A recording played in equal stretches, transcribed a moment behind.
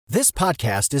This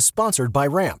podcast is sponsored by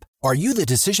Ramp. Are you the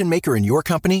decision maker in your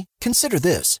company? Consider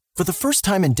this. For the first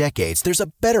time in decades, there's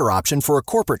a better option for a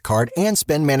corporate card and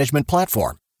spend management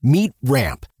platform. Meet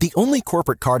Ramp, the only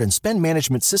corporate card and spend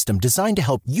management system designed to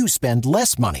help you spend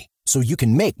less money so you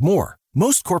can make more.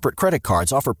 Most corporate credit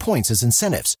cards offer points as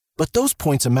incentives, but those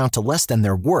points amount to less than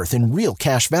their worth in real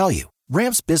cash value.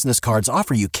 Ramp's business cards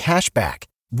offer you cash back,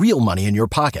 real money in your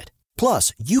pocket.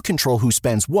 Plus, you control who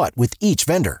spends what with each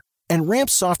vendor. And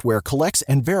Ramp's software collects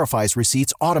and verifies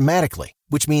receipts automatically,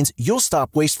 which means you'll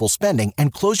stop wasteful spending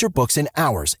and close your books in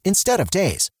hours instead of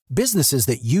days. Businesses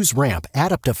that use Ramp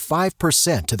add up to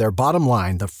 5% to their bottom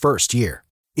line the first year.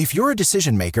 If you're a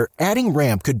decision maker, adding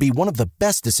Ramp could be one of the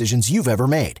best decisions you've ever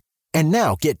made. And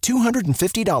now get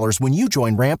 $250 when you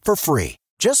join Ramp for free.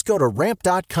 Just go to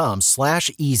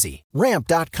ramp.com/easy.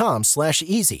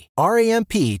 Ramp.com/easy.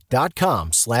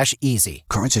 RAMP.com/easy.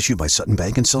 Cards issued by Sutton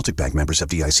Bank and Celtic Bank, members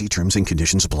FDIC. Terms and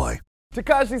conditions apply.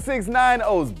 Tekashi 6ix9ine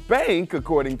owes bank,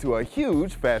 according to a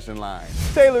huge fashion line.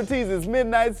 Taylor teases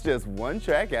Midnights just one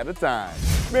track at a time.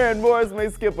 Maren Morris may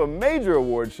skip a major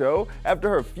award show after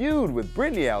her feud with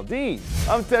Brittany Aldean.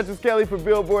 I'm Tetris Kelly for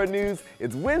Billboard News.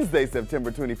 It's Wednesday,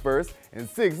 September 21st, and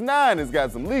 6ix9ine has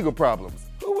got some legal problems.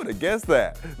 Who would have guessed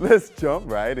that? Let's jump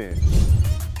right in.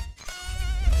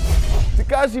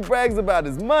 Tekashi brags about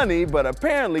his money, but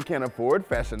apparently can't afford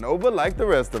Fashion Nova like the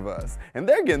rest of us. And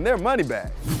they're getting their money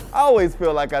back. I always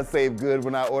feel like I save good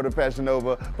when I order Fashion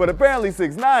Nova, but apparently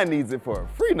 6ix9ine needs it for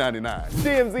free $99.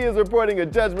 TMZ is reporting a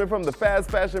judgment from the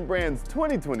fast fashion brand's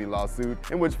 2020 lawsuit,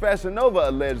 in which Fashion Nova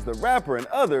alleged the rapper and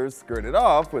others skirted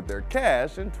off with their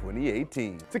cash in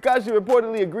 2018. Tekashi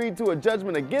reportedly agreed to a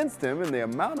judgment against him in the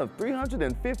amount of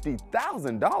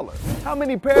 $350,000. How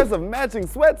many pairs of matching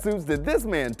sweatsuits did this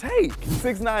man take?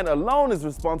 6ix9ine alone is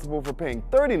responsible for paying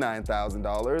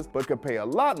 $39,000, but could pay a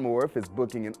lot more if his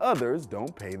booking and others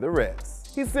don't pay the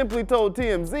rest. He simply told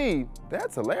TMZ,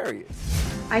 "That's hilarious."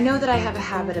 I know that I have a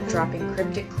habit of dropping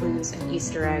cryptic clues and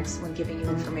Easter eggs when giving you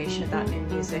information about new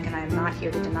music, and I am not here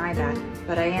to deny that,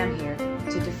 but I am here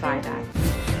to defy that.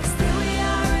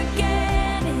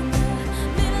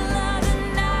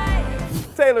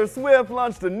 Taylor Swift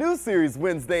launched a new series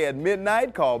Wednesday at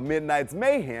midnight called Midnight's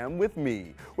Mayhem with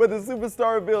Me, where the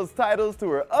superstar reveals titles to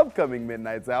her upcoming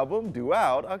Midnight's album due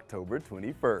out October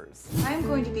 21st. I am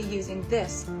going to be using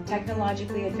this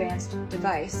technologically advanced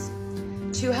device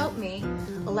to help me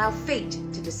allow fate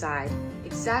to decide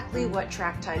exactly what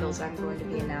track titles I'm going to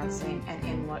be announcing and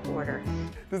in what order.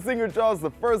 The singer draws the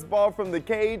first ball from the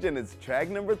cage, and it's track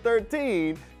number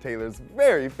 13, Taylor's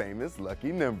very famous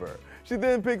Lucky Number. She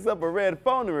then picks up a red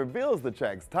phone and reveals the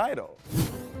track's title.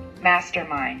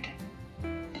 Mastermind.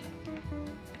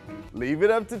 Leave it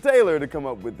up to Taylor to come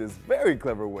up with this very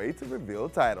clever way to reveal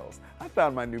titles. I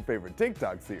found my new favorite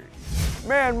TikTok series.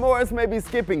 Maren Morris may be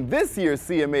skipping this year's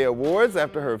CMA Awards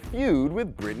after her feud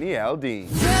with Brittany Aldean.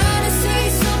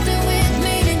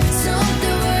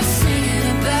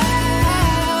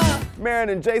 Maren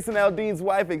and Jason Aldean's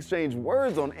wife exchanged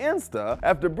words on Insta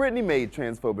after Brittany made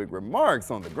transphobic remarks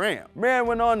on the gram. Maren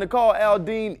went on to call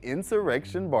Aldean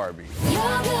Insurrection Barbie. You're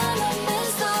gonna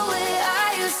miss the way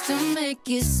I used to make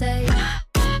you say.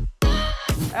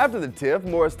 After the tiff,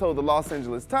 Morris told the Los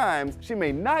Angeles Times she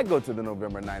may not go to the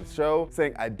November 9th show,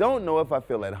 saying, "I don't know if I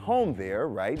feel at home there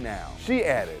right now." She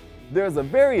added, "There's a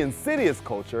very insidious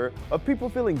culture of people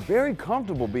feeling very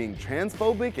comfortable being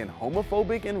transphobic and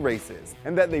homophobic and racist,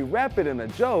 and that they wrap it in a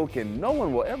joke and no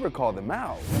one will ever call them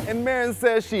out." And Maren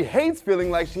says she hates feeling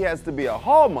like she has to be a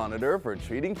hall monitor for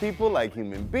treating people like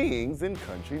human beings in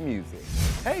country music.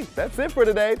 Hey, that's it for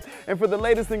today. And for the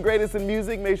latest and greatest in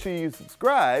music, make sure you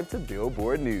subscribe to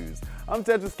Billboard News. I'm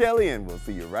Tetris Kelly, and we'll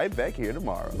see you right back here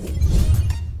tomorrow.